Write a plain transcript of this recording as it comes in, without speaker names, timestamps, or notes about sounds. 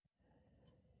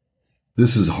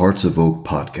This is Hearts of Oak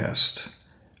podcast.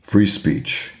 Free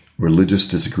speech, religious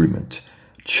disagreement,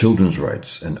 children's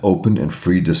rights, and open and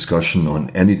free discussion on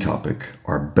any topic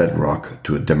are bedrock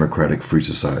to a democratic free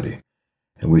society,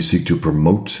 and we seek to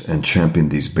promote and champion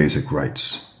these basic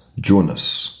rights. Join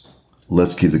us.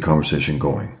 Let's keep the conversation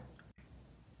going.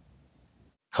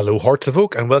 Hello, Hearts of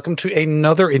Oak, and welcome to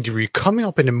another interview coming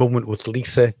up in a moment with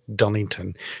Lisa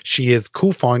Dunnington. She is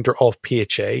co-founder of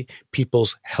PHA,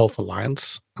 People's Health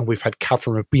Alliance, and we've had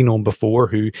Catherine McBean on before,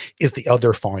 who is the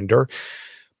other founder.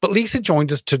 But Lisa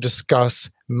joined us to discuss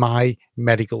My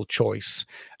Medical Choice,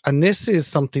 and this is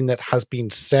something that has been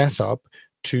set up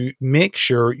to make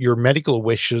sure your medical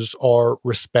wishes are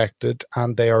respected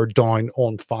and they are down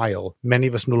on file. Many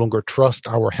of us no longer trust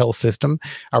our health system,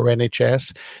 our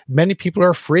NHS. Many people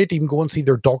are afraid to even go and see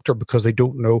their doctor because they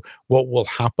don't know what will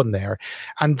happen there.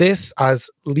 And this, as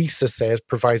Lisa says,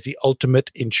 provides the ultimate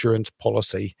insurance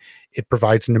policy. It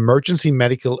provides an emergency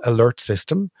medical alert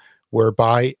system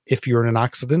whereby if you're in an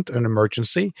accident, an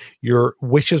emergency, your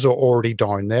wishes are already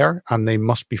down there and they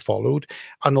must be followed,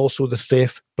 and also the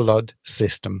safe blood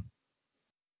system.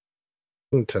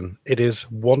 It is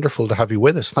wonderful to have you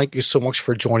with us. Thank you so much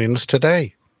for joining us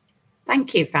today.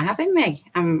 Thank you for having me.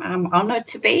 I'm honoured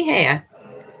to be here.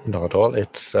 Not at all.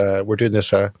 It's we're doing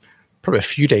this probably a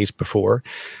few days before,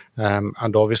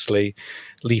 and obviously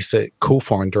Lisa,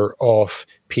 co-founder of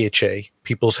PHA,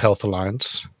 People's Health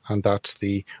Alliance, and that's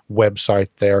the website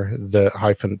there,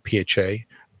 the-pha.org.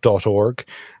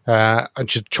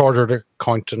 And she's a chartered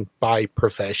accountant by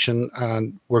profession,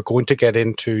 and we're going to get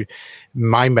into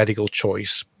My Medical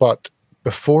Choice. But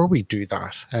before we do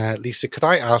that, Lisa, could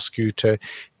I ask you to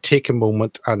take a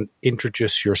moment and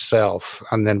introduce yourself,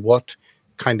 and then what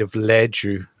kind of led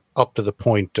you up to the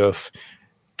point of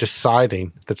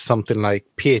deciding that something like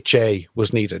PHA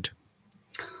was needed?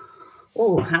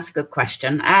 Oh, that's a good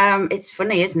question. It's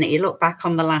funny, isn't it? You look back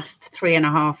on the last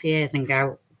 3.5 years and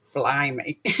go,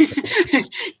 blimey,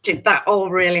 did that all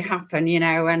really happen? You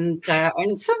know, and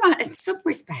in some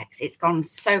respects, it's gone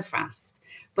so fast.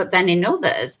 But then in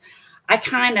others, I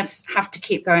kind of have to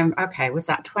keep going, okay, was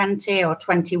that 20 or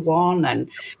 21? And,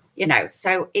 you know,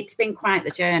 so it's been quite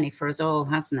the journey for us all,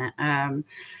 hasn't it?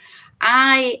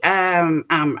 I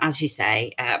am, as you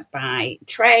say, by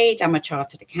trade, I'm a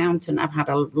chartered accountant. I've had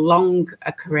a long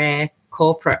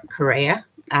corporate career,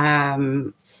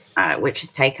 which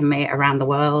has taken me around the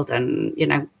world and, you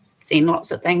know, seen lots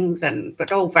of things,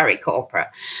 but all very corporate.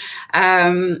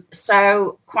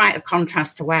 So quite a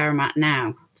contrast to where I'm at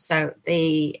now. So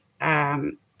a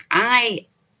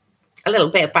little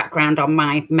bit of background on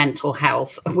my mental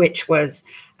health, which was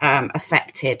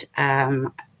affected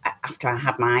after I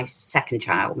had my second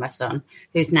child, my son,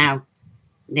 who's now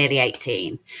nearly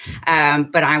 18.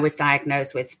 But I was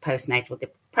diagnosed with postnatal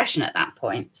depression at that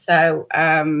point. So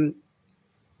I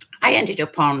ended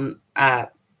up on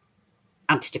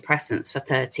antidepressants for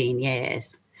 13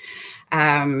 years.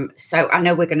 So I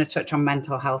know we're going to touch on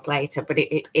mental health later, but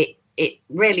it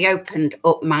really opened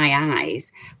up my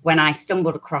eyes when I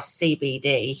stumbled across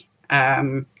CBD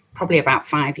probably about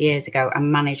 5 years ago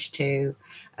and managed to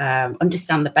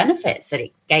understand the benefits that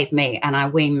it gave me, and I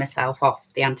weaned myself off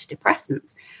the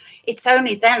antidepressants. It's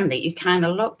only then that you kind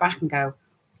of look back and go,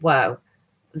 whoa,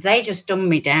 they just dumbed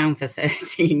me down for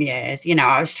 13 years. You know,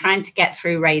 I was trying to get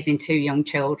through raising 2 young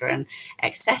children,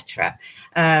 etc.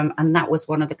 And that was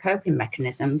one of the coping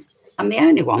mechanisms, and the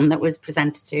only one that was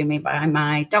presented to me by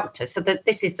my doctor. So that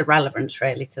this is the relevance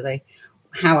really to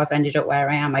how I've ended up where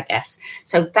I am, I guess.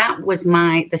 So that was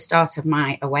the start of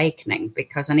my awakening,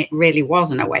 and it really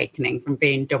was an awakening from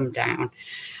being dumbed down.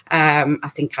 I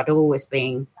think I'd always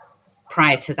been,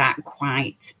 prior to that,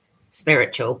 quite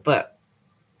spiritual, but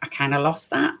I kind of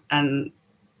lost that and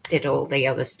did all the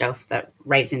other stuff, that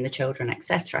raising the children,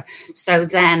 etc. So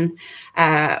then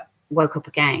woke up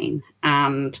again,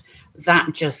 and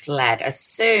that just led, as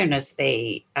soon as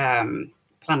the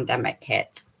pandemic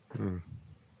hit,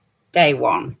 day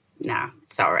one, no,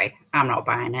 sorry, I'm not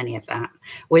buying any of that.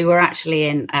 We were actually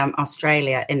in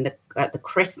Australia at the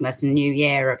Christmas and New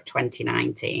Year of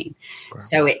 2019. Wow.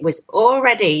 So it was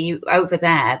already over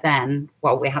there then.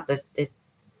 Well, we had the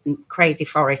crazy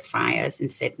forest fires in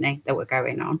Sydney that were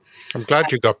going on. I'm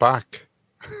glad you got back.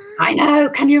 I know.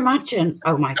 Can you imagine?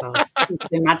 Oh, my God. Can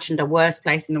you imagine a worse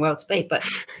place in the world to be? But,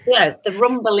 you know, the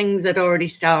rumblings had already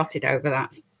started over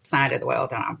that side of the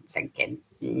world. And I'm thinking,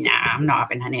 nah, I'm not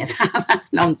having any of that.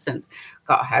 That's nonsense.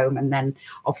 Got home, and then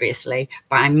obviously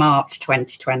by March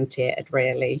 2020 it had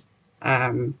really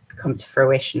come to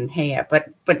fruition here,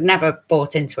 but never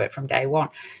bought into it from day one.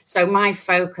 So my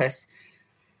focus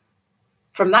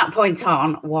from that point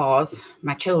on was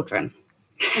my children.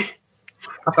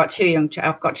 I've got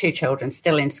two children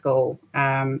still in school,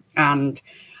 and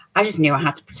I just knew I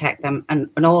had to protect them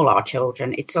and all our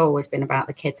children. It's always been about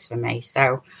the kids for me.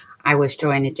 So I was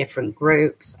joining different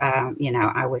groups.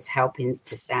 I was helping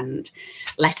to send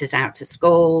letters out to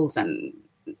schools and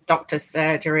doctors'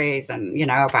 surgeries and,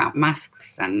 about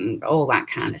masks and all that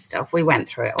kind of stuff. We went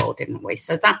through it all, didn't we?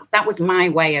 So that was my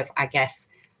way of, I guess,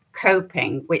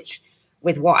 coping, which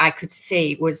with what I could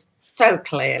see was so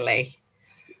clearly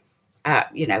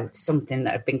something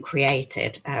that had been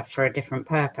created for a different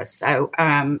purpose. So,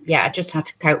 I just had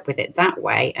to cope with it that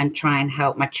way and try and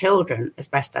help my children as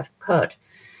best as I could.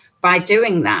 By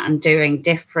doing that and doing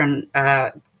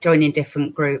joining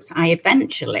different groups, I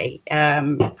eventually,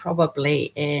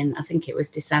 probably in, I think it was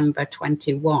December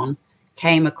 21,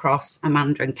 came across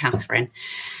Amanda and Catherine.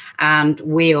 And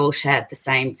we all shared the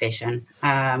same vision.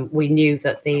 We knew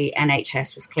that the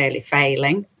NHS was clearly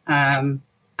failing.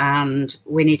 And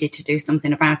we needed to do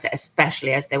something about it,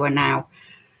 especially as they were now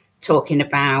talking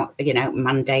about,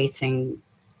 mandating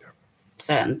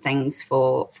certain things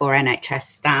for NHS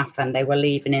staff, and they were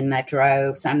leaving in their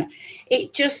droves. And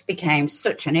it just became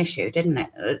such an issue, didn't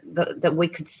it, that we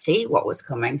could see what was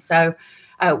coming. So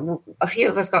a few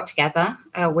of us got together.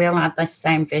 We all had the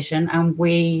same vision, and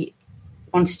we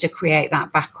wanted to create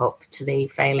that backup to the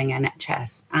failing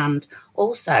NHS. And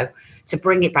also to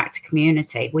bring it back to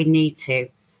community, we need to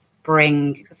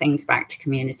bring things back to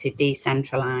community,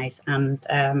 decentralize, and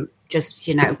just,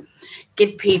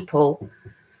 give people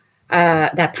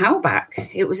their power back.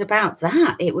 It was about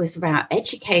that. It was about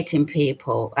educating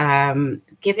people,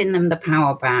 giving them the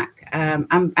power back,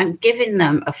 and giving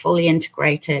them a fully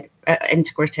integrative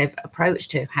approach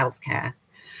to healthcare.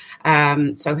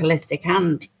 So holistic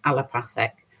and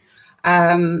allopathic.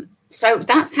 So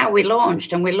that's how we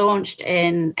launched, and we launched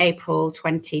in April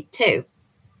 22.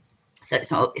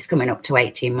 So it's coming up to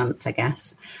 18 months, I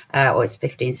guess, or it's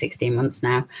 15, 16 months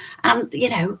now. And,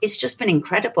 it's just been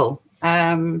incredible.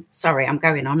 Sorry, I'm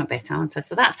going on a bit, aren't I?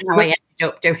 So that's how I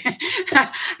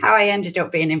ended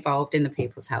up being involved in the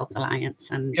People's Health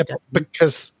Alliance. And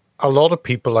because a lot of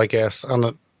people, I guess,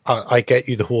 and I get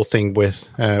you the whole thing with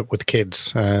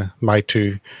kids, my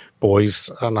two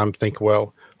boys, and I'm thinking,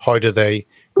 well, how do they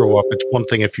grow up? It's one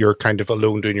thing if you're kind of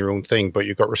alone doing your own thing, but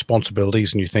you've got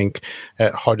responsibilities and you think,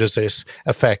 how does this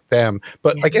affect them?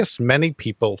 But I guess many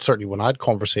people, certainly when I had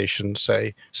conversations,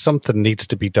 say something needs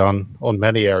to be done on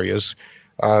many areas.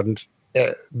 And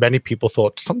many people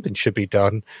thought something should be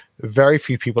done. Very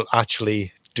few people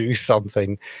actually do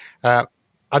something.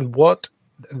 And what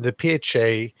the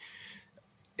PHA,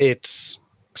 it's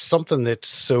something that's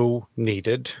so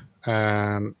needed,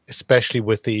 especially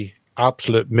with the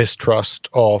absolute mistrust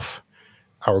of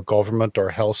our government, our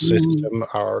health system,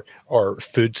 our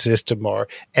food system, or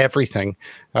everything.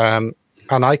 And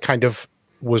I kind of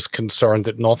was concerned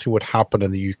that nothing would happen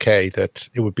in the UK, that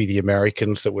it would be the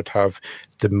Americans that would have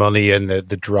the money and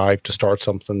the drive to start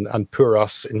something, and poor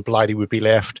us in Blighty would be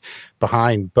left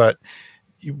behind. But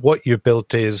what you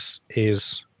built is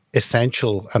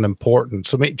essential and important.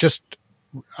 So just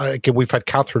again, we've had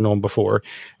Catherine on before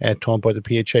talking about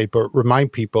the PHA, but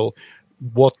remind people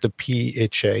what the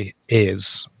PHA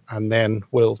is, and then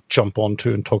we'll jump on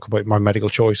to and talk about my medical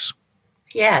choice.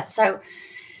 Yeah, so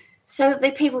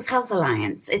the People's Health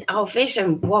Alliance, our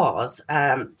vision was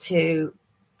to,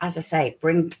 as I say,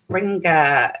 bring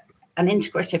an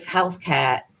integrative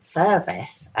healthcare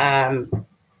service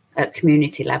at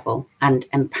community level and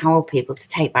empower people to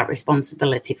take back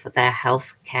responsibility for their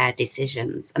healthcare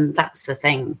decisions. And that's the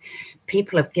thing.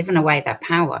 People have given away their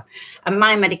power. And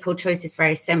my medical choice is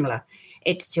very similar.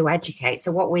 It's to educate.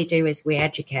 So what we do is we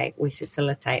educate, we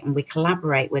facilitate, and we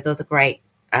collaborate with other great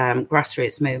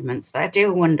grassroots movements that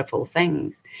do wonderful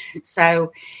things.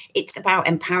 So it's about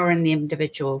empowering the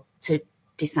individual to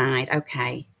decide,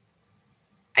 okay,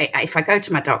 if I go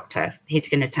to my doctor, he's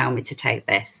going to tell me to take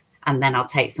this, and then I'll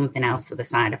take something else for the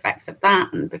side effects of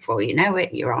that. And before you know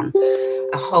it, you're on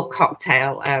a whole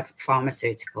cocktail of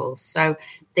pharmaceuticals. So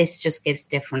this just gives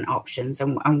different options.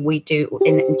 And we do,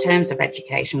 in terms of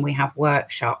education, we have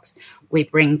workshops. We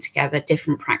bring together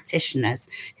different practitioners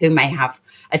who may have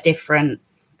a different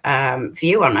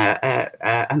view on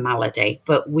a malady,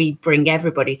 but we bring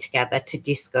everybody together to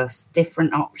discuss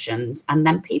different options, and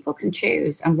then people can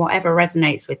choose, and whatever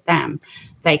resonates with them,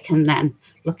 they can then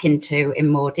look into in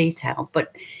more detail.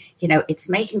 But it's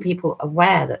making people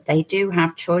aware that they do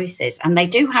have choices and they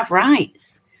do have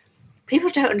rights.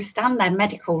 People don't understand their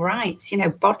medical rights,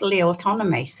 bodily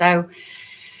autonomy. So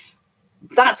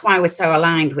that's why we're so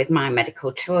aligned with My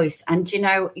Medical Choice. And,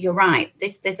 you're right.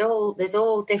 There's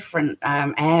all different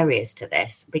areas to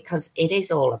this, because it is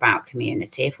all about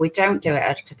community. If we don't do it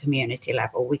at a community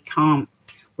level, we can't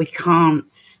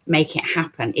make it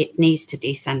happen. It needs to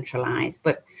decentralize.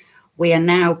 But we are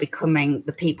now becoming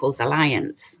the People's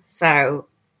Alliance. So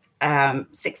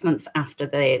 6 months after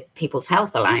the People's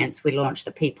Health Alliance, we launched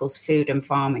the People's Food and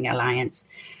Farming Alliance.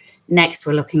 Next,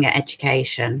 we're looking at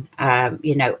education.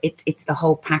 It's the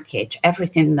whole package,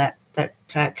 everything that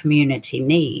community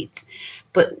needs.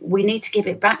 But we need to give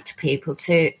it back to people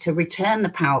to return the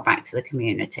power back to the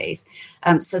communities,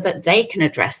 so that they can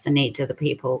address the needs of the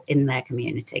people in their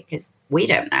community, because we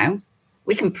don't know.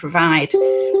 We can provide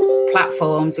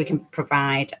platforms, we can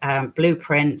provide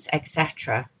blueprints,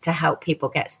 etc., to help people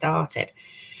get started.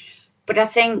 But I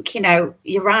think,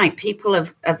 you're right. People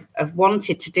have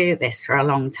wanted to do this for a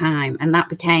long time. And that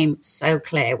became so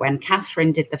clear when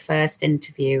Catherine did the first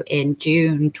interview in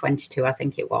June 22, I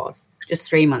think it was, just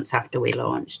 3 months after we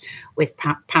launched, with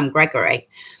Pam Gregory.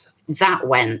 That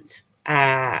went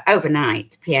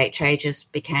overnight. PHA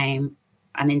just became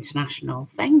an international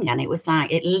thing. And it was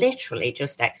like, it literally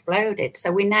just exploded.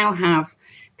 So we now have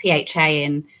PHA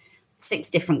in 6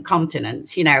 different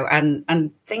continents,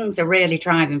 and things are really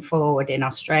driving forward in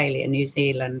Australia, New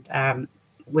Zealand.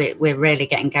 We're really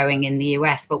getting going in the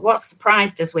US. But what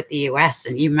surprised us with the US,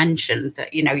 and you mentioned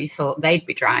that, you thought they'd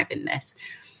be driving this.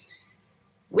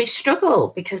 We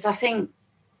struggle because I think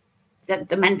that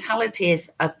the mentality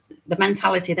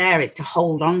there is to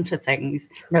hold on to things.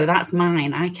 No, that's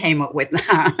mine. I came up with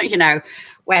that,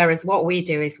 whereas what we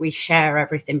do is we share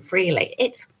everything freely.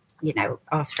 It's,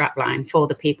 our strapline, for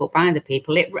the people, by the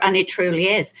people. And it truly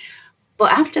is.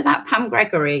 But after that Pam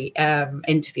Gregory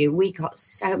interview, we got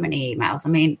so many emails. I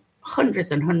mean,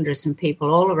 hundreds and hundreds of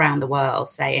people all around the world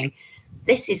saying,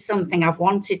 this is something I've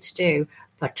wanted to do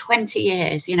for 20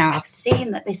 years. I've seen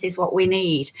that this is what we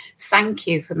need. Thank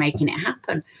you for making it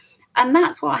happen. And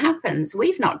that's what happens.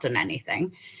 We've not done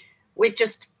anything. We've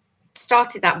just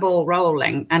started that ball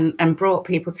rolling and brought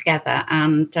people together,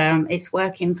 and it's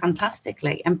working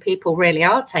fantastically, and people really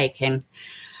are taking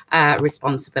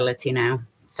responsibility now.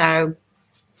 So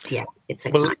yeah, it's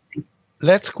exciting. Well,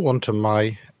 let's go on to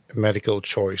My Medical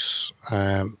Choice.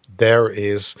 There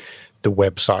is the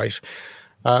website,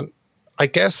 and I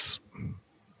guess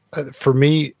for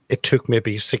me it took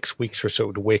maybe 6 weeks or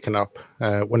so to waken up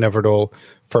whenever it all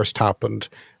first happened.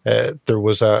 There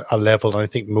was a level, and I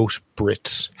think most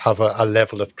Brits have a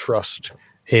level of trust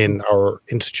in our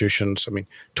institutions. I mean,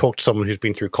 talk to someone who's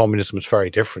been through communism, it's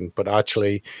very different, but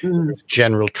actually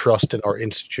general trust in our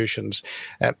institutions,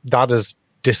 that has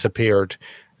disappeared.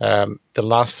 The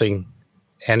last thing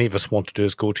any of us want to do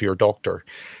is go to your doctor.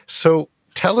 So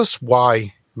tell us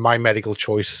why My Medical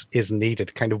Choice is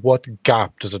needed. Kind of what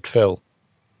gap does it fill?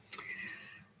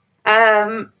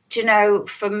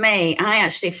 For me, I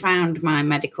actually found My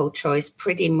Medical Choice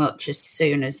pretty much as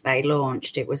soon as they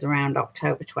launched. It was around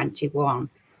October 21.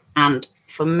 And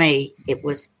for me, it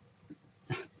was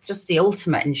just the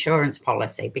ultimate insurance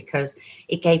policy, because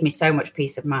it gave me so much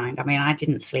peace of mind. I mean, I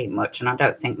didn't sleep much, and I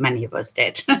don't think many of us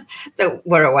did that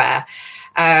were aware,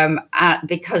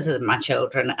 because of my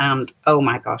children. And, oh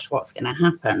my gosh, what's going to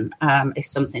happen if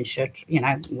something should,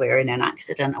 we're in an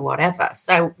accident or whatever.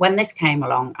 So when this came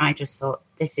along, I just thought,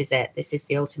 this is it. This is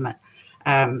the ultimate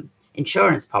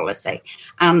insurance policy.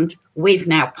 And we've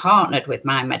now partnered with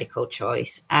My Medical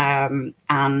Choice,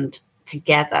 and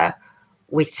together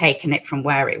we've taken it from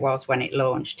where it was when it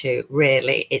launched to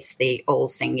really, it's the all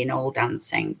singing, all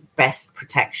dancing, best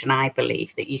protection, I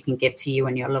believe, that you can give to you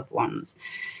and your loved ones.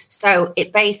 So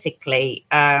it basically,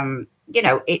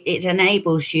 it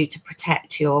enables you to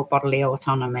protect your bodily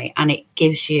autonomy, and it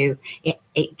gives you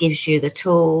the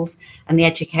tools and the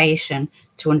education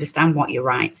to understand what your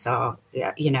rights are,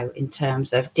 in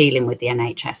terms of dealing with the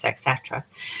NHS, etc.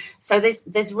 So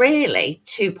there's really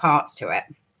 2 parts to it.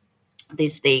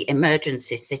 There's the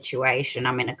emergency situation.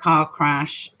 I'm in a car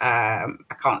crash.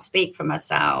 I can't speak for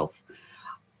myself.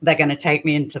 They're going to take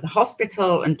me into the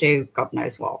hospital and do God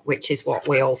knows what, which is what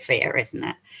we all fear, isn't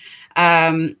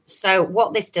it? So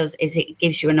what this does is it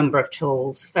gives you a number of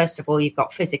tools. First of all, you've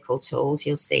got physical tools.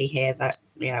 You'll see here that,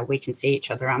 we can see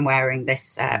each other. I'm wearing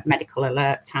this medical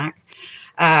alert tag.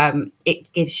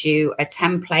 It gives you a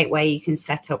template where you can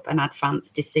set up an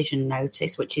advanced decision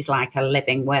notice, which is like a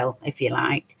living will, if you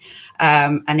like.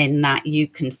 And in that, you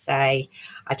can say,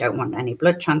 I don't want any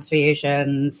blood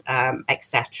transfusions,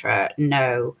 etc.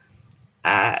 No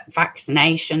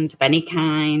vaccinations of any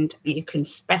kind. You can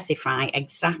specify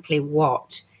exactly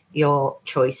what your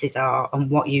choices are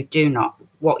and what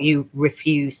you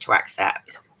refuse to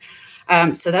accept.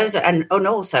 So those are, and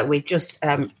also we've just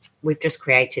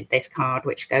created this card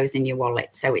which goes in your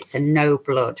wallet. So it's a no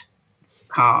blood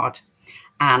card,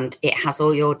 and it has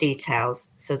all your details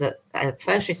so that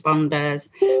first responders,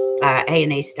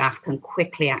 A&E staff can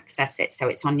quickly access it. So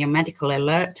it's on your medical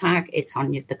alert tag, it's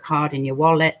on the card in your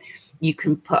wallet. You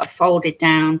can put a folded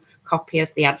down copy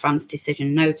of the advanced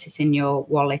decision notice in your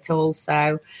wallet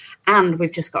also. And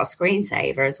we've just got a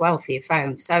screensaver as well for your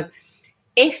phone. So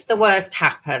if the worst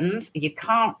happens, you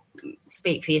can't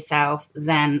speak for yourself,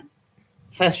 then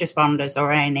first responders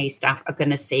or A&E staff are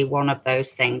going to see one of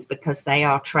those things because they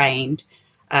are trained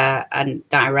and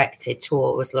directed to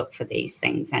always look for these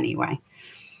things anyway.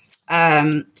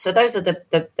 So those are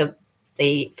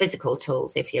the physical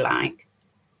tools, if you like.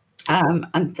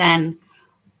 And then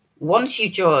once you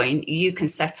join, you can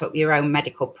set up your own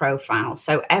medical profile.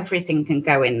 So everything can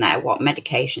go in there. What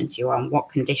medications you're on, what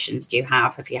conditions do you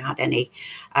have you had any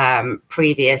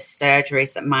previous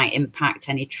surgeries that might impact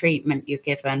any treatment you're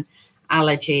given,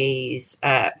 allergies,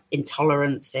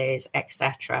 intolerances,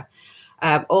 etc.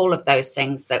 All of those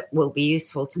things that will be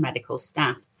useful to medical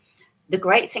staff. The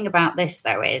great thing about this,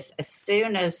 though, is as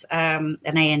soon as an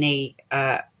A&E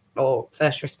or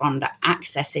first responder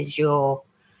accesses your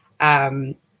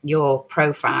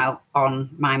profile on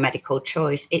My Medical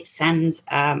Choice, it sends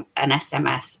an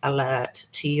SMS alert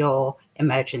to your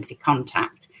emergency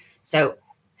contact. So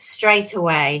straight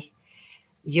away,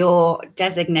 you're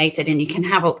designated, and you can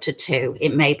have up to 2.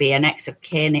 It may be an ex of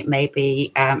kin, it may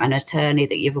be an attorney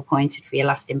that you've appointed for your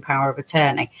lasting power of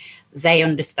attorney. They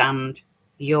understand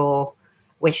your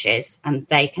wishes and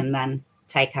they can then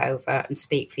take over and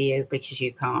speak for you because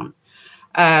you can't.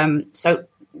 So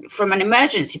from an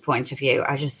emergency point of view,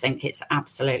 I just think it's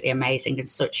absolutely amazing and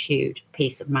such huge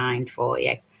peace of mind for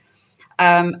you.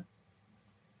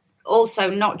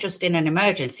 Also, not just in an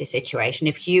emergency situation,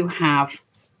 if you have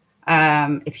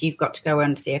if you've got to go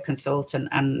and see a consultant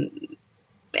and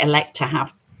elect to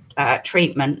have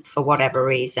treatment for whatever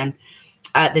reason,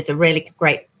 there's a really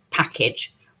great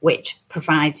package which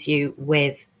provides you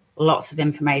with lots of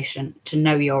information to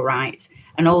know your rights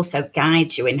and also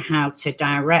guides you in how to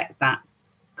direct that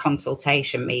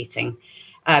consultation meeting.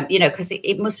 Because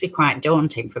it must be quite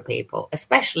daunting for people,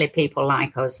 especially people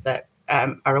like us that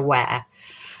are aware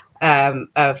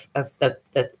of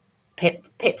the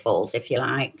pitfalls, if you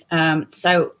like.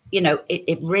 So,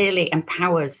 it really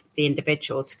empowers the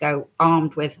individual to go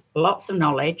armed with lots of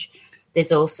knowledge.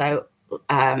 There's also,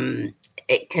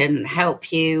 it can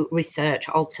help you research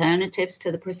alternatives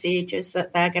to the procedures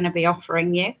that they're going to be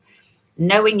offering you,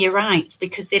 knowing your rights,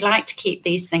 because they like to keep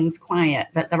these things quiet,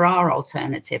 that there are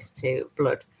alternatives to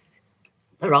blood.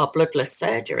 There are bloodless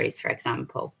surgeries, for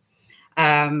example.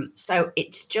 So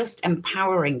it's just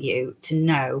empowering you to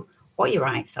know what your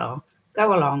rights are,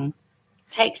 go along,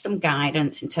 take some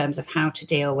guidance in terms of how to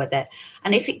deal with it.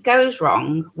 And if it goes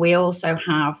wrong, we also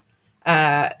have,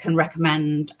 can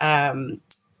recommend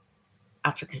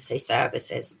advocacy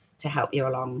services to help you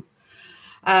along.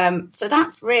 So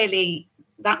that's really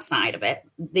that side of it.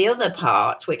 The other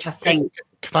part, which I think...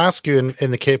 Can I ask you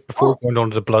in the case, before going on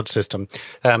to the blood system,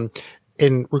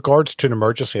 in regards to an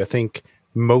emergency, I think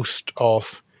most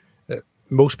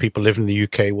people living in the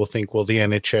UK will think, well, the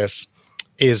NHS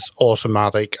is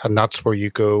automatic and that's where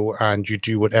you go and you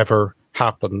do whatever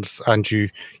happens and you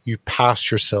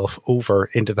pass yourself over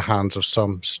into the hands of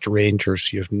some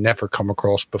strangers you've never come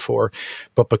across before,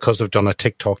 but because they've done a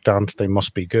TikTok dance, they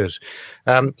must be good.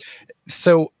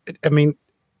 So, I mean,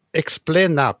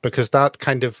 explain that, because that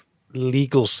kind of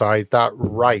legal side, that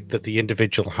right that the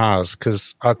individual has,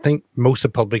 because I think most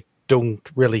of the public don't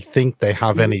really think they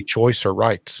have any choice or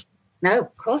rights. No,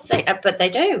 of course but they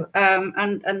do.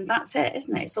 And that's it,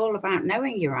 isn't it? It's all about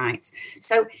knowing your rights.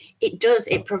 So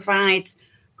it provides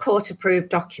court-approved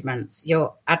documents,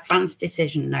 your advanced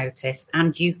decision notice,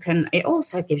 and it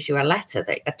also gives you a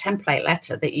template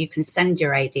letter that you can send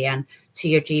your ADN to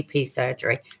your GP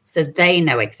surgery so they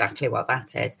know exactly what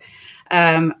that is.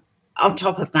 On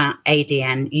top of that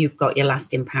ADN, you've got your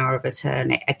lasting power of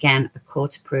attorney, again, a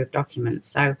court-approved document.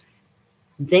 So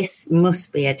this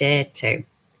must be adhered to.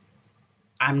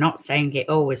 I'm not saying it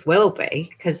always will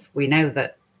be, because we know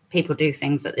that people do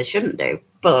things that they shouldn't do.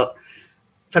 But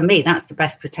for me, that's the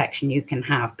best protection you can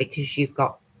have, because you've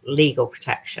got legal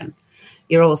protection.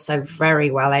 You're also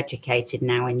very well educated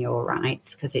now in your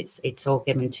rights, because it's all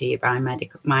given to you by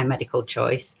My Medical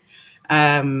Choice.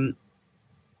 And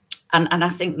I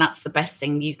think that's the best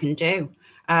thing you can do.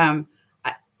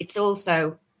 It's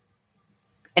also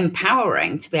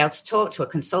empowering to be able to talk to a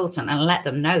consultant and let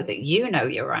them know that you know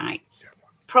your rights,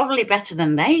 probably better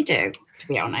than they do, to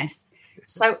be honest.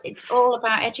 So it's all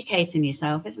about educating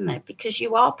yourself, isn't it? Because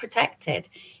you are protected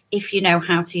if you know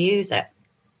how to use it.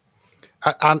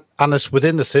 And it's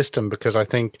within the system, because I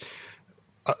think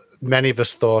many of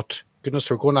us thought,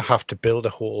 goodness, we're going to have to build a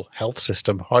whole health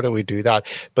system. How do we do that?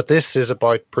 But this is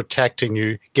about protecting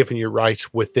you, giving you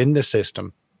rights within the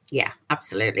system. Yeah,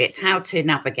 absolutely. It's how to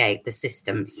navigate the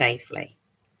system safely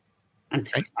and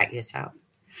to protect yourself.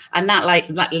 And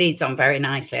that leads on very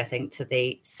nicely, I think, to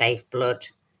the safe blood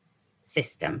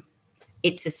system.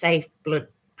 It's a safe blood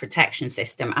protection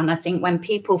system. And I think when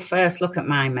people first look at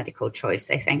My Medical Choice,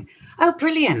 they think, oh,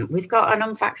 brilliant, we've got an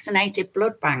unvaccinated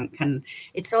blood bank and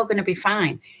it's all going to be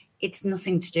fine. It's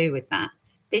nothing to do with that.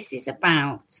 This is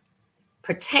about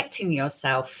protecting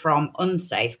yourself from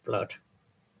unsafe blood.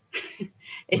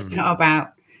 It's not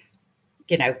about,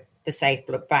 the safe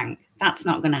blood bank. That's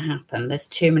not going to happen. There's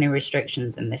too many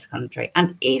restrictions in this country.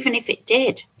 And even if it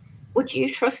did, would you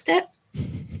trust it?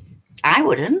 I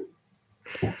wouldn't.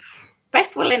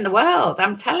 Best will in the world.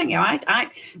 I'm telling you, I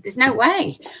there's no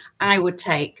way I would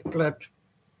take blood,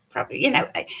 probably,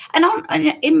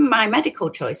 and in My Medical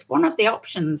Choice, one of the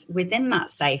options within that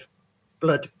safe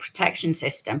blood protection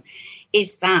system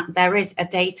is that there is a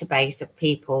database of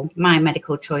people, My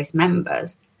Medical Choice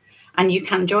members, and you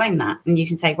can join that and you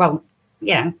can say, well,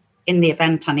 in the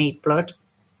event I need blood,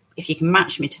 if you can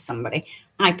match me to somebody.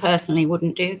 I personally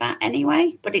wouldn't do that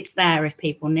anyway, but it's there if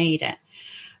people need it.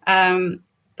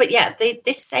 But yeah,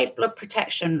 this safe blood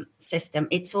protection system,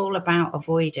 it's all about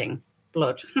avoiding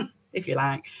blood, if you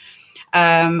like.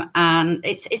 And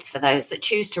it's for those that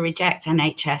choose to reject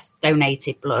NHS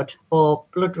donated blood or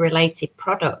blood related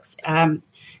products,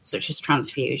 such as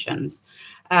transfusions.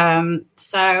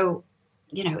 So,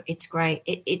 it's great.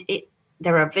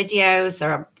 There are videos,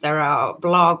 there are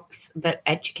blogs that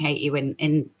educate you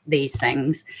in these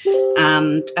things,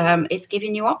 and it's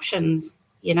giving you options,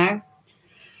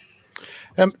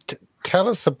 Tell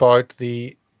us about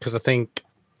because I think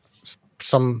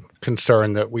some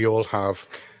concern that we all have,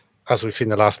 as we've seen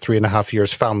the last 3.5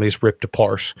 years, families ripped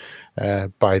apart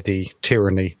by the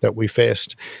tyranny that we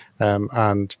faced.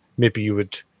 And maybe you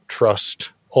would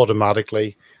trust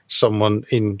automatically someone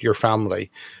in your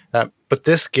family. But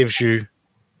this gives you,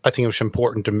 I think it was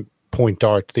important to point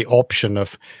out, the option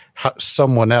of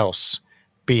someone else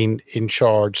being in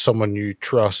charge, someone you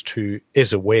trust who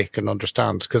is awake and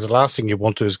understands. Because the last thing you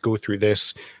want to is go through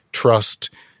this, trust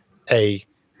a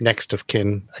next of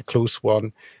kin, a close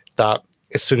one, that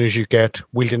as soon as you get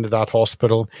wheeled into that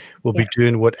hospital will be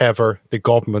doing whatever the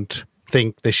government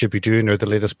think they should be doing, or the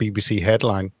latest BBC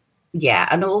headline. Yeah,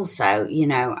 and also,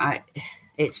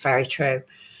 it's very true.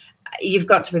 You've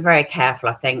got to be very careful,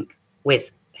 I think,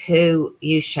 with who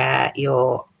you share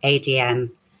your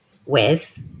ADN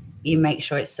with. You make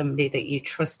sure it's somebody that you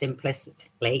trust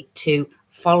implicitly to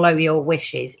follow your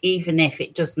wishes, even if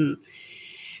it doesn't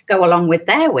go along with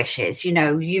their wishes.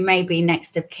 You may be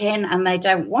next of kin and they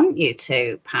don't want you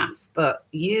to pass, but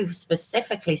you've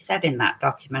specifically said in that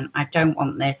document, I don't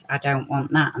want this, I don't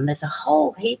want that. And there's a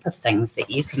whole heap of things that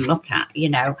you can look at.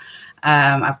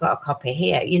 I've got a copy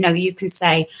here. You can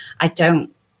say, I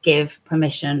don't give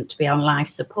permission to be on life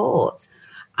support.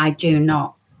 I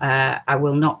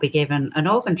will not be given an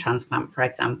organ transplant, for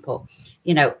example.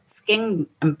 Skin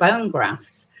and bone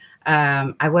grafts.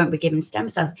 I won't be given stem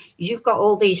cells. You've got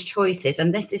all these choices,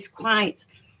 and this is quite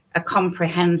a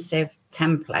comprehensive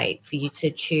template for you to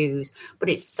choose. But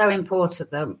it's so important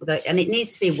that and it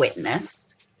needs to be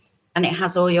witnessed, and it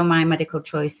has all your My Medical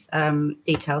Choice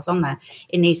details on there.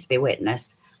 It needs to be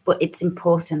witnessed, but it's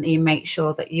important that you make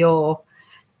sure that your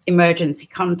emergency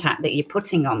contact that you're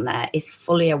putting on there is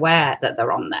fully aware that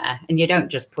they're on there, and you don't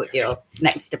just put your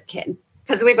next of kin,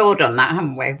 because we've all done that,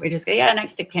 haven't we? We just go,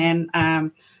 next of kin,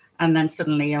 and then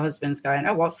suddenly your husband's going,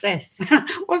 oh, what's this?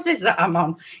 What's this that I'm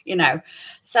on?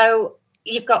 So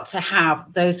you've got to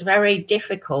have those very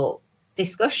difficult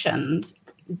discussions,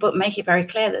 but make it very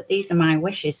clear that these are my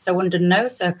wishes. So under no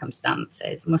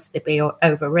circumstances must they be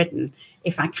overridden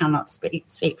if I cannot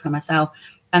speak for myself.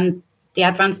 And the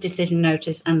advance decision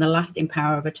notice and the lasting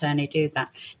power of attorney do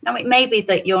that. Now, it may be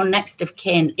that your next of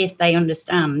kin, if they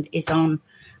understand, is on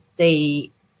the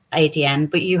ADN,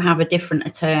 but you have a different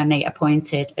attorney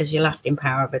appointed as your lasting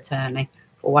power of attorney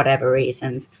for whatever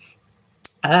reasons.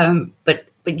 But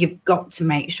you've got to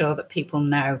make sure that people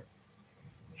know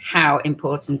how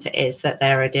important it is that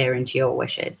they're adhering to your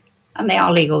wishes. And they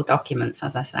are legal documents,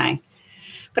 as I say.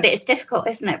 But it's difficult,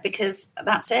 isn't it? Because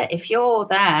that's it. If you're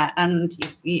there and,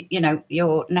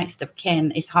 your next of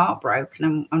kin is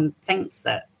heartbroken and thinks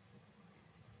that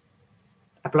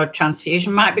a blood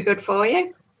transfusion might be good for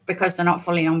you because they're not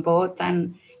fully on board,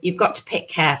 then you've got to pick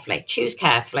carefully, choose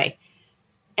carefully,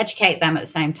 educate them at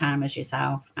the same time as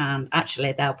yourself. And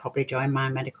actually, they'll probably join My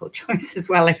Medical Choice as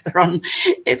well if they're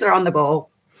on the ball.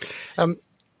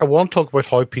 I won't talk about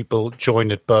how people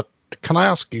join it, but can I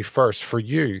ask you first, for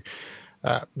you,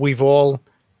 we've all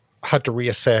had to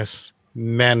reassess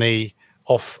many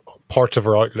of parts of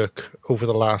our outlook over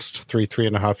the last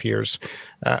 3.5 years.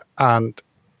 And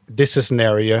this is an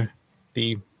area,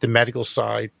 the medical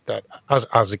side, that,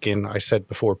 as again, I said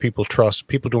before, people trust,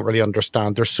 people don't really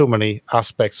understand. There's so many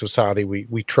aspects of society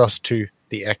we trust to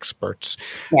the experts.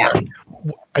 Yeah.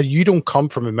 You don't come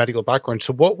from a medical background.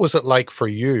 So what was it like for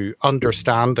you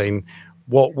understanding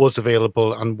what was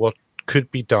available and what could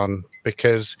be done?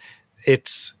 Because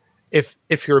it's,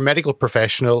 if you're a medical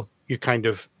professional, you kind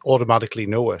of automatically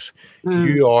know it.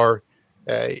 You are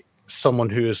someone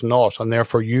who is not, and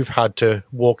therefore you've had to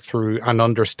walk through and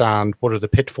understand what are the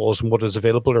pitfalls and what is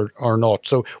available or not.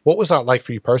 So what was that like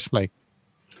for you personally?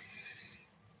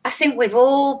 I think we've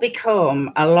all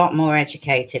become a lot more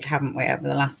educated, haven't we, over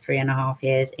the last 3.5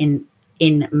 years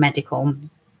in medical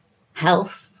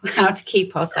health, how to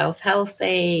keep ourselves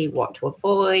healthy, what to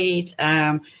avoid,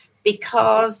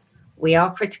 because we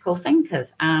are critical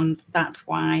thinkers, and that's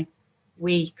why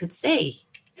we could see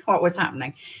what was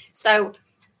happening. So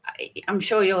I'm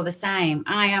sure you're the same.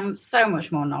 I am so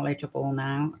much more knowledgeable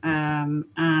now,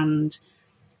 and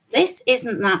this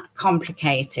isn't that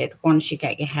complicated once you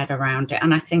get your head around it.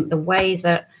 And I think the way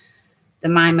that the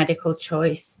My Medical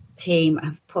Choice team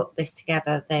have put this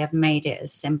together, they have made it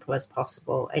as simple as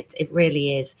possible. It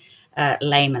really is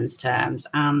layman's terms.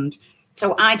 And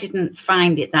so I didn't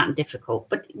find it that difficult,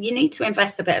 but you need to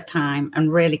invest a bit of time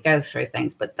and really go through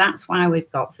things. But that's why we've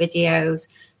got videos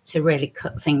to really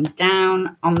cut things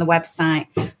down on the website,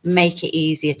 make it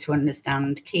easier to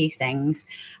understand key things.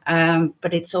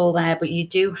 But it's all there, but you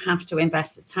do have to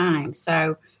invest the time.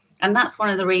 So, and that's one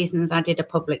of the reasons I did a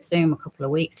public Zoom a couple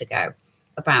of weeks ago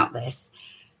about this,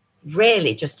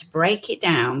 really just to break it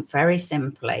down very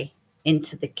simply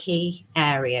into the key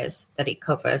areas that it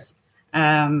covers.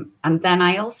 And then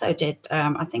I also did,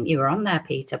 I think you were on there,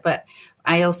 Peter, but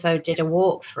I also did a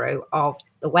walkthrough of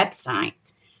the website.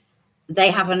 They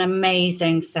have an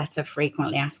amazing set of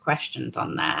frequently asked questions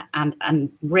on there. And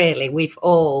really, we've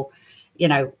all,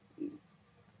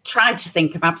 tried to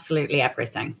think of absolutely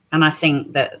everything. And I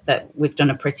think that we've done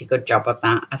a pretty good job of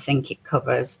that. I think it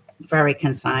covers very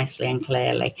concisely and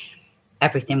clearly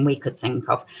everything we could think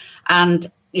of. And,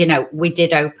 we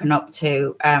did open up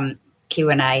to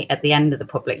Q&A at the end of the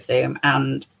public Zoom.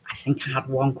 And I think I had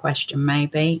one question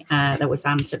maybe that was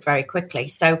answered very quickly.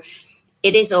 So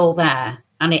it is all there.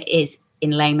 And it is, in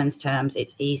layman's terms,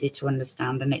 it's easy to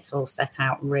understand, and it's all set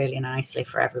out really nicely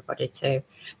for everybody too.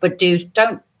 But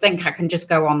don't think I can just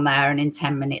go on there and in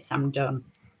 10 minutes I'm done.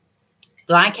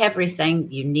 Like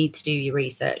everything, you need to do your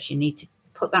research. You need to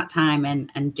put that time in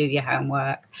and do your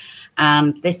homework.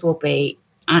 And this will be,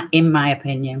 in my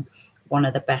opinion, one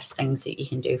of the best things that you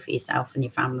can do for yourself and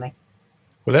your family.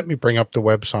 Well, let me bring up the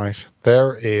website.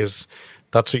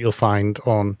 That's what you'll find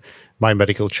on My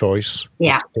Medical Choice.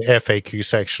 Yeah. The FAQ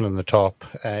section on the top.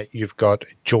 You've got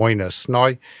Join Us.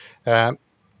 Now,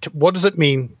 what does it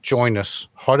mean, join us?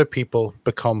 How do people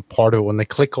become part of it? When they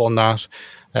click on that,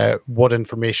 what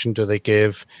information do they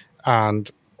give?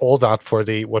 And all that for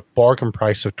the bargain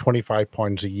price of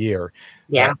 £25 a year.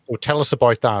 Yeah. So tell us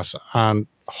about that and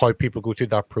how people go through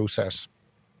that process.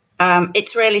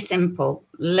 It's really simple.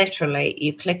 Literally,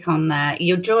 you click on there.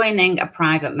 You're joining a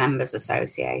private members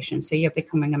association, so you're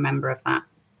becoming a member of that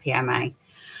PMA.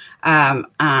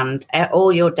 And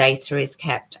all your data is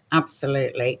kept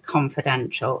absolutely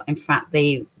confidential. In fact,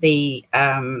 the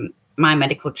My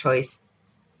Medical Choice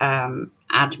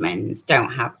admins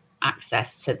don't have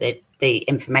access to the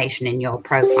information in your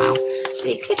profile. So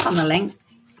you click on the link,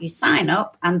 you sign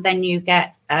up, and then you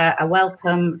get a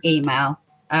welcome email,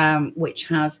 which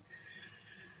has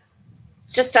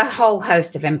just a whole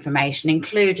host of information,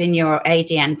 including your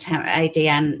ADN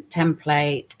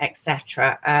template,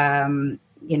 etc.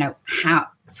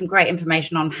 Some great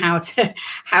information on how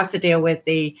to deal with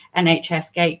the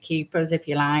NHS gatekeepers, if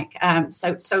you like.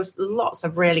 So lots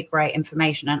of really great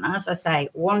information. And as I say,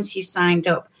 once you've signed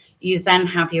up, you then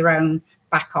have your own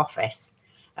back office,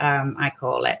 I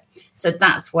call it. So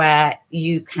that's where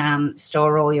you can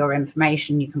store all your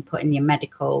information. You can put in your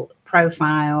medical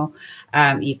profile.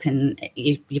 You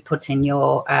put in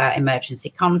your emergency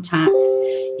contacts.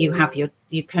 You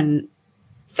can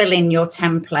fill in your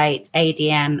template,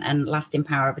 ADN and lasting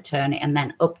power of attorney, and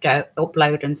then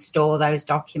upload and store those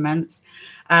documents.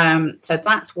 So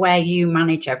that's where you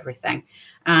manage everything.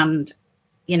 And,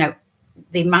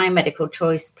 the My Medical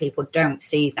Choice people don't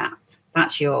see that.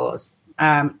 That's yours.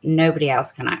 Nobody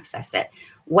else can access it.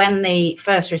 When the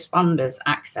first responders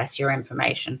access your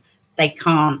information, they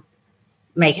can't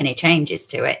make any changes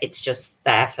to it. It's just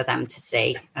there for them to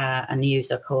see and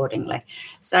use accordingly.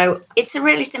 So it's a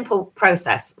really simple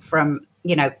process from,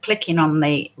 clicking on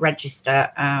the register,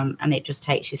 and it just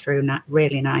takes you through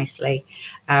really nicely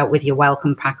with your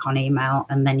welcome pack on email,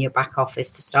 and then your back office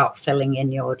to start filling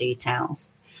in your details,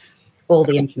 all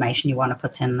the information you want to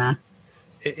put in there.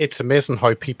 It's amazing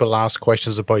how people ask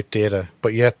questions about data,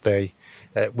 but yet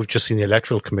we've just seen the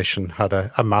Electoral Commission had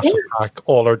a massive hack,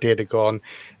 all our data gone.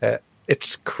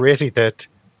 It's crazy that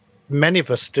many of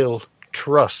us still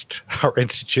trust our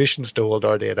institutions to hold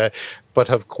our data, but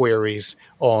have queries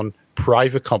on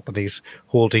private companies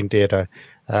holding data.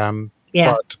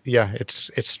 But yeah,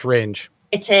 it's strange.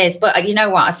 It is, but you know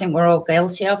what? I think we're all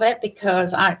guilty of it,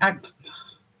 because I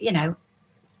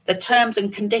the terms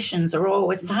and conditions are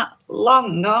always that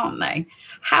long, aren't they?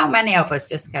 How many of us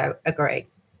just go, agree?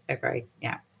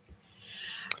 Yeah.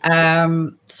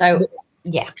 So,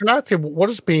 yeah. Can I ask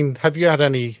you, have you had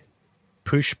any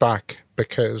pushback?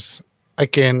 Because,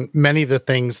 again, many of the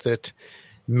things that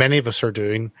many of us are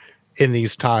doing in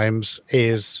these times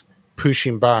is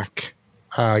pushing back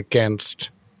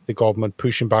against the government,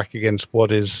 pushing back against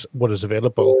what is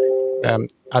available.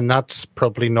 And that's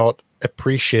probably not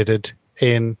appreciated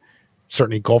in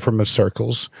certainly government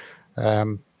circles,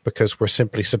 because we're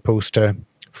simply supposed to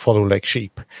follow like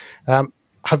sheep.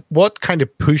 What kind of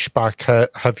pushback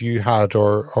have you had,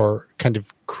 or kind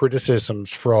of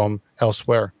criticisms from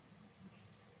elsewhere?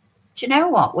 Do you know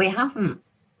what? We haven't.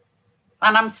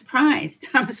 And I'm surprised.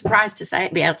 I'm surprised to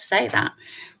be able to say that.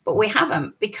 But we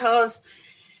haven't, because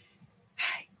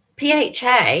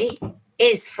PHA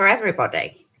is for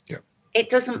everybody. It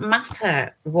doesn't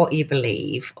matter what you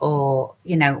believe or,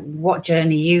 what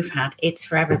journey you've had. It's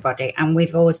for everybody. And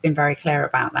we've always been very clear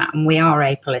about that. And we are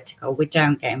apolitical. We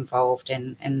don't get involved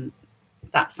in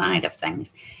that side of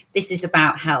things. This is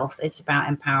about health. It's about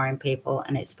empowering people,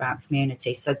 and it's about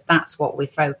community. So that's what we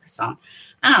focus on.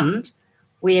 And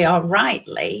we are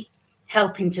rightly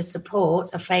helping to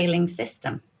support a failing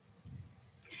system.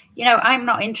 I'm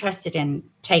not interested in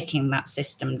taking that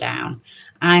system down.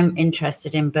 I'm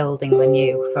interested in building the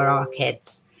new for our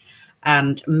kids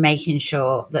and making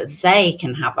sure that they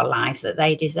can have a life that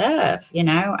they deserve,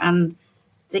 and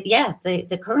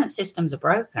the current systems are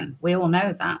broken. We all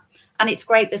know that. And it's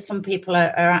great that some people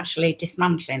are actually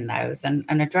dismantling those and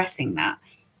addressing that.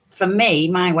 For me,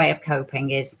 my way of coping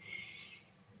is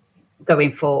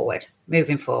moving forward,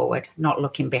 not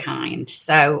looking behind.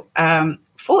 So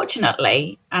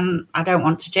fortunately, and I don't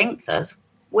want to jinx us,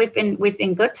 we've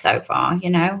been good so far,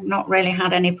 not really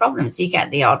had any problems. You get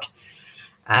the odd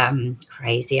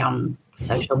crazy on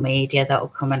social media that'll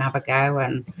come and have a go,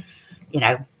 and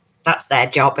that's their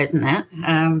job, isn't it?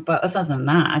 But other than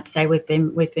that, I'd say we've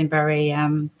been very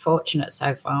fortunate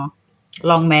so far.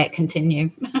 Long may it continue.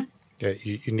 Yeah,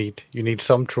 you need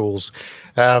some trolls.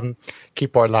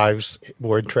 Keep our lives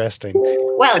more interesting.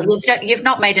 Well, you've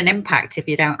not made an impact if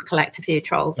you don't collect a few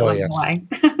trolls along the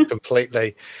way.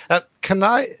 Completely.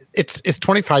 It's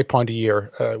 £25 a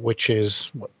year, which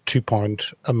is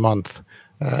 £2 a month,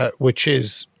 which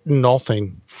is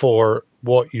nothing for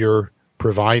what you're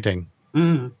providing.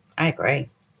 I agree.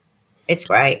 It's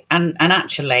great, and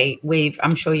actually,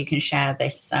 I'm sure you can share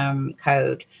this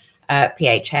code,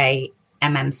 PHA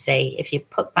MMC. If you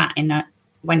put that in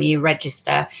when you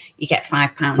register, you get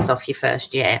 £5 off your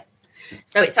first year.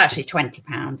 So it's actually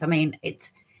 £20. I mean,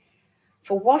 it's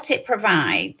for what it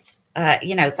provides.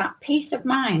 That peace of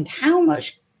mind. How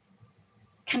much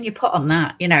can you put on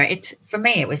that? For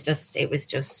me, it was just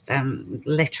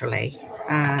literally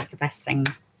the best thing.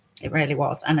 It really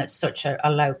was, and it's such a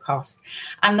low cost.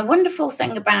 And the wonderful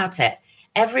thing about it,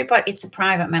 it's a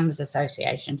private members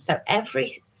association, so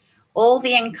all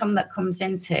the income that comes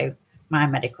into My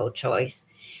Medical Choice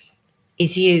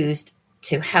is used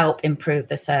to help improve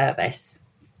the service,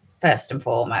 first and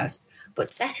foremost. But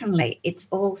secondly, it's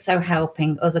also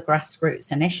helping other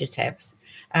grassroots initiatives.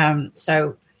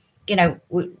 So,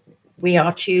 we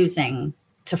are choosing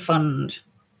to fund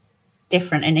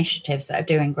different initiatives that are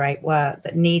doing great work,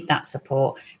 that need that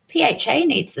support. PHA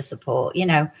needs the support.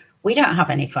 We don't have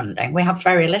any funding. We have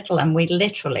very little, and we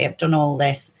literally have done all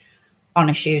this on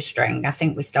a shoestring. I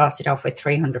think we started off with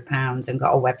 £300 and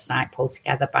got a website pulled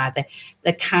together by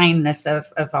the kindness of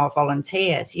our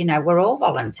volunteers. We're all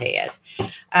volunteers.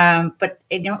 But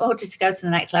in order to go to the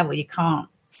next level, you can't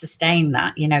sustain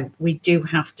that.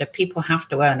 People have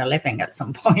to earn a living at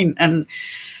some point and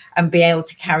be able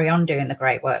to carry on doing the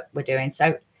great work we're doing.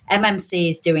 So MMC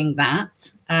is doing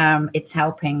that. It's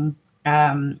helping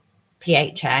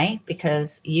PHA,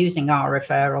 because using our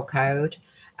referral code,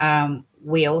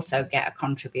 we also get a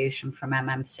contribution from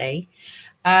MMC.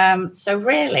 So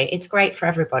really, it's great for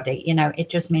everybody. It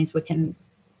just means we can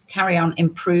carry on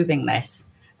improving this.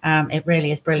 It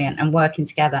really is brilliant, and working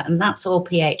together. And that's all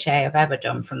PHA have ever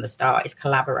done from the start, is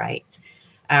collaborate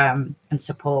and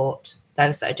support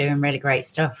those that are doing really great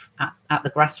stuff at the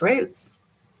grassroots.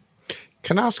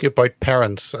 Can I ask you about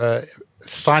parents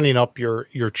signing up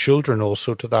your children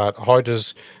also to that? How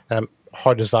does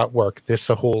that work? This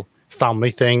a whole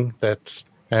family thing that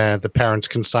the parents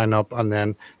can sign up and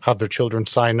then have their children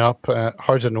sign up?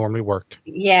 How does it normally work?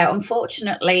 Yeah,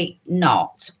 unfortunately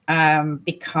not,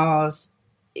 because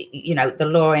the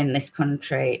law in this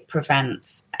country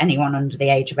prevents anyone under the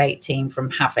age of 18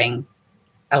 from having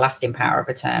a lasting power of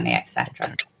attorney,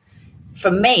 etc.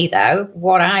 For me, though,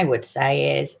 what I would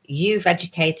say is you've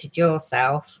educated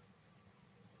yourself.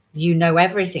 You know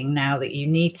everything now that you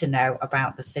need to know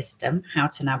about the system, how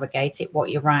to navigate it, what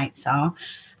your rights are,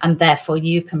 and therefore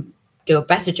you can do a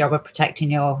better job of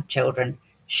protecting your children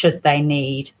should they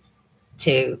need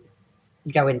to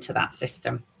go into that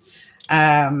system.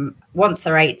 Once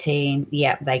they're 18,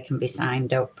 they can be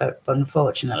signed up, but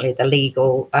unfortunately, the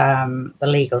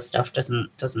legal stuff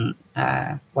doesn't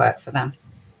work for them.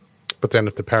 But then,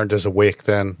 if the parent is awake,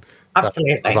 then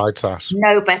absolutely that provides that.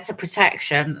 No better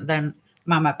protection than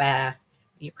Mama Bear.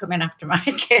 You're coming after my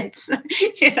kids,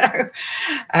 you can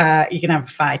have a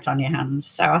fight on your hands.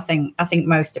 So I think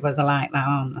most of us are like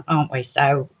that, aren't we?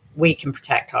 So we can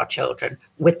protect our children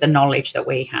with the knowledge that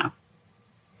we have.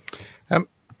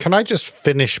 Can I just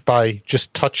finish by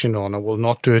just touching on, and we'll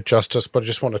not do it justice, but I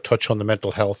just want to touch on the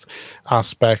mental health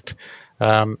aspect.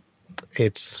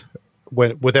 It's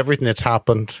with everything that's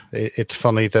happened, it's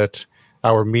funny that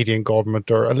our media and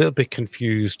government are a little bit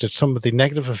confused at some of the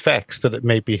negative effects that it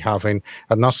may be having.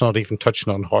 And that's not even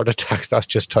touching on heart attacks. That's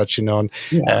just touching on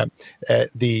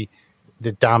the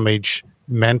damage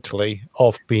mentally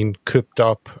of being cooped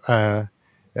up.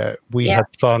 We had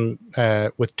fun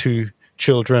with 2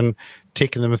 children,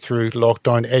 taking them through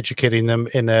lockdown, educating them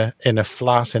in a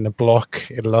flat in a block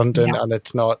in London. And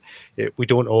it's not, we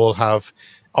don't all have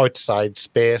outside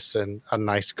space and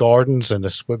nice gardens and a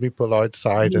swimming pool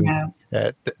outside. And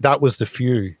that was the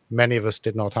few. Many of us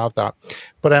did not have that.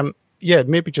 But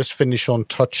maybe just finish on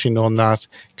touching on that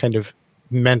kind of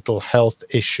mental health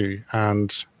issue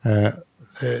and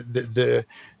the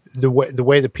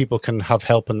way that people can have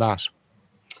help in that.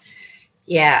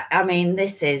 Yeah, I mean,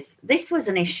 this was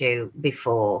an issue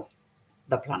before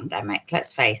the pandemic.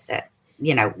 Let's face it.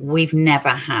 We've never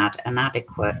had an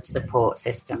adequate support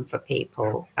system for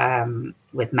people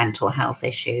with mental health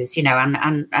issues.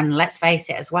 And let's face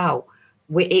it as well.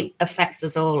 It affects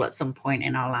us all at some point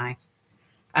in our life.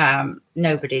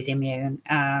 Nobody's immune.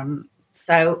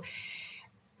 So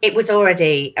it was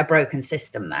already a broken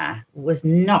system there, was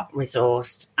not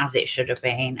resourced as it should have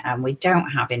been. And we don't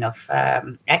have enough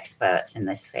experts in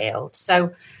this field.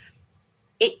 So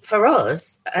for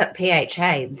us at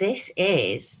PHA, this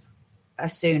is a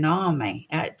tsunami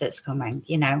that's coming.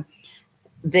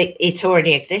 It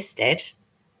already existed.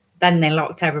 Then they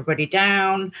locked everybody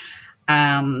down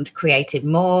and created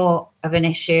more of an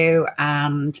issue.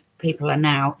 And people are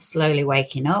now slowly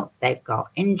waking up. They've got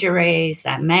injuries,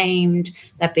 they're maimed,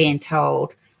 they're being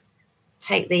told,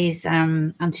 take these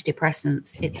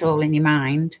antidepressants, it's all in your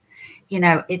mind.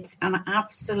 It's an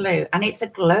absolute, and it's a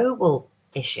global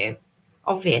issue,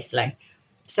 obviously.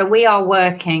 So we are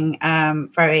working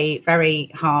very, very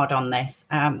hard on this.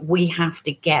 We have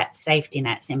to get safety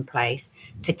nets in place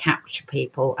to capture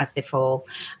people as they fall.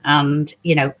 And,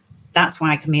 that's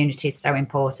why community is so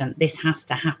important. This has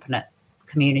to happen at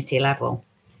community level.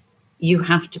 You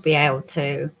have to be able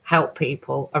to help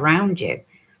people around you.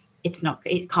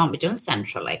 It can't be done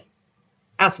centrally,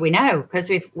 as we know, because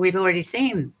we've already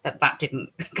seen that didn't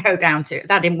go down to,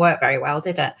 that didn't work very well,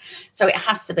 did it? So it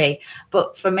has to be.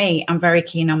 But for me, I'm very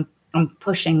keen on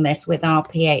pushing this with our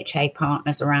PHA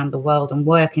partners around the world and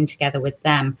working together with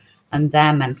them and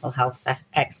their mental health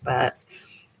experts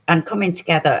and coming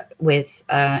together with,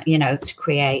 to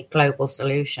create global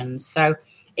solutions. So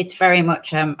it's very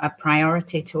much a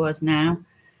priority to us now.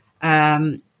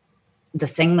 The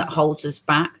thing that holds us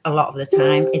back a lot of the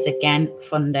time is, again,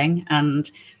 funding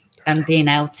and being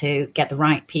able to get the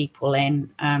right people in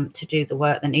to do the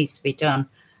work that needs to be done.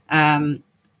 I'm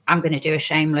going to do a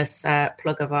shameless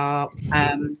plug of our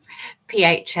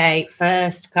PHA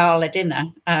First Gala dinner.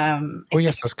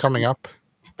 Yes, that's coming up.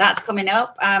 That's coming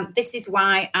up. This is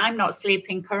why I'm not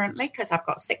sleeping currently, because I've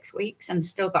got 6 weeks and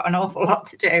still got an awful lot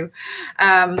to do.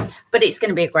 But it's going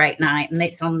to be a great night, and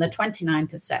it's on the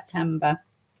 29th of September.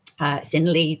 It's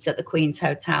in Leeds at the Queen's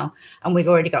Hotel, and we've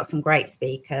already got some great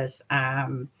speakers.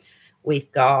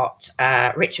 We've got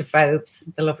Richard Phobes,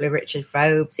 the lovely Richard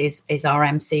Phobes is our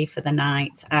MC for the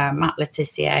night. Matt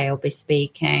Letitia will be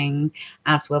speaking,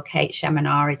 as will Kate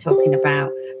Sheminari, talking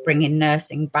about bringing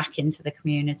nursing back into the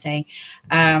community.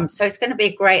 So it's going to be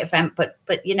a great event, but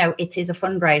it is a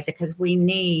fundraiser because we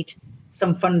need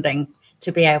some funding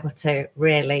to be able to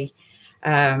really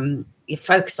you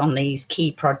focus on these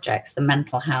key projects, the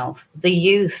mental health, the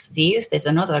youth. The youth is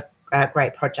another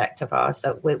great project of ours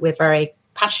that we're very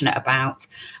passionate about.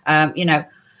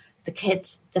 The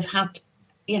kids, they've had,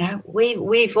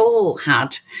 we've all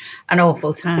had an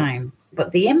awful time,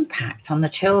 but the impact on the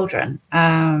children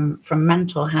from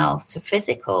mental health to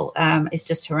physical is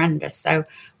just horrendous. So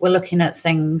we're looking at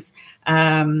things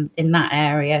in that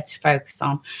area to focus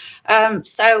on.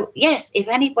 So yes, if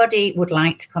anybody would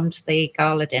like to come to the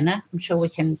gala dinner, I'm sure we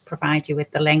can provide you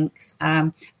with the links.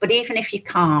 But even if you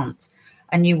can't,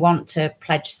 and you want to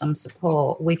pledge some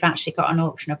support, we've actually got an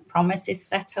auction of promises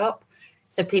set up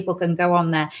so people can go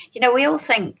on there. We all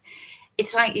think,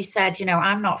 it's like you said,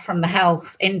 I'm not from the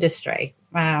health industry,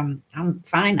 I'm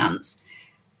finance,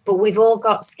 but we've all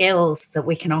got skills that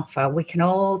we can offer. We can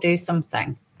all do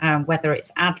something, whether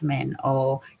it's admin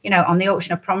or, on the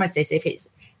auction of promises, if it's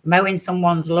mowing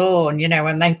someone's lawn,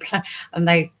 and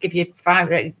they give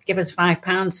us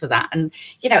 £5 for that. And,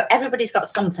 everybody's got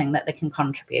something that they can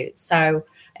contribute. So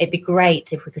it'd be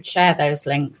great if we could share those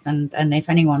links. And if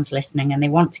anyone's listening and they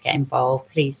want to get involved,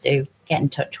 please do get in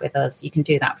touch with us. You can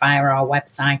do that via our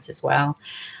website as well.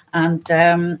 And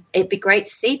it'd be great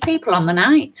to see people on the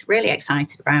night. Really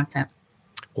excited about it.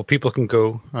 Well, people can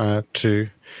go to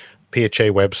PHA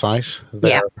website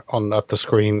there at the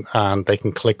screen, and they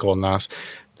can click on that.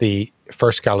 The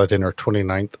first gala dinner,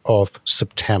 29th of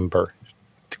September,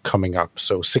 coming up.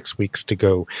 So 6 weeks to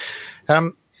go.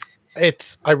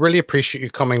 I really appreciate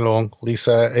you coming along,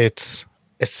 Lisa. It's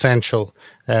essential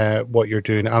what you're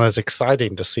doing, and it's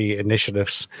exciting to see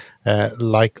initiatives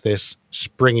like this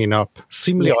springing up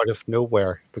seemingly out of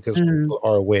nowhere because people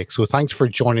are awake. So thanks for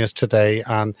joining us today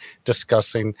and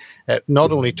discussing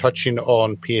not only touching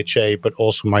on PHA but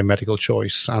also My Medical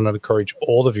Choice. And I'd encourage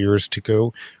all the viewers to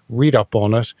go read up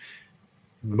on it.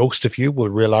 Most of you will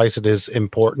realize it is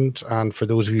important, and for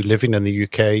those of you living in the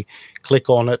UK, click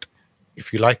on it.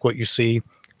 If you like what you see,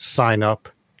 sign up.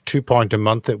 £2 a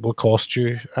month it will cost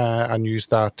you, and use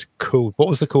that code. What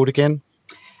was the code again?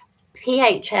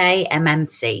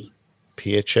 PHAMMC.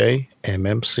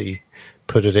 PHAMMC.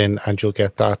 Put it in and you'll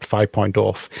get that £5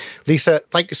 off. Lisa,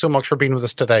 thank you so much for being with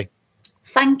us today.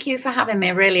 Thank you for having me.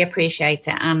 Really appreciate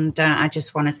it. And I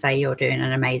just want to say you're doing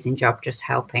an amazing job just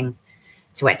helping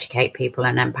to educate people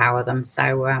and empower them.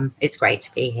 So it's great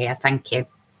to be here. Thank you.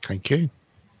 Thank you.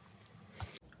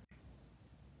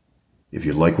 If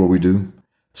you like what we do,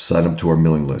 sign up to our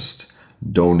mailing list,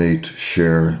 donate,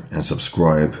 share, and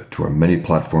subscribe to our many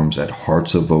platforms at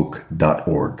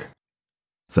heartsofoak.org.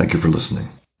 Thank you for listening.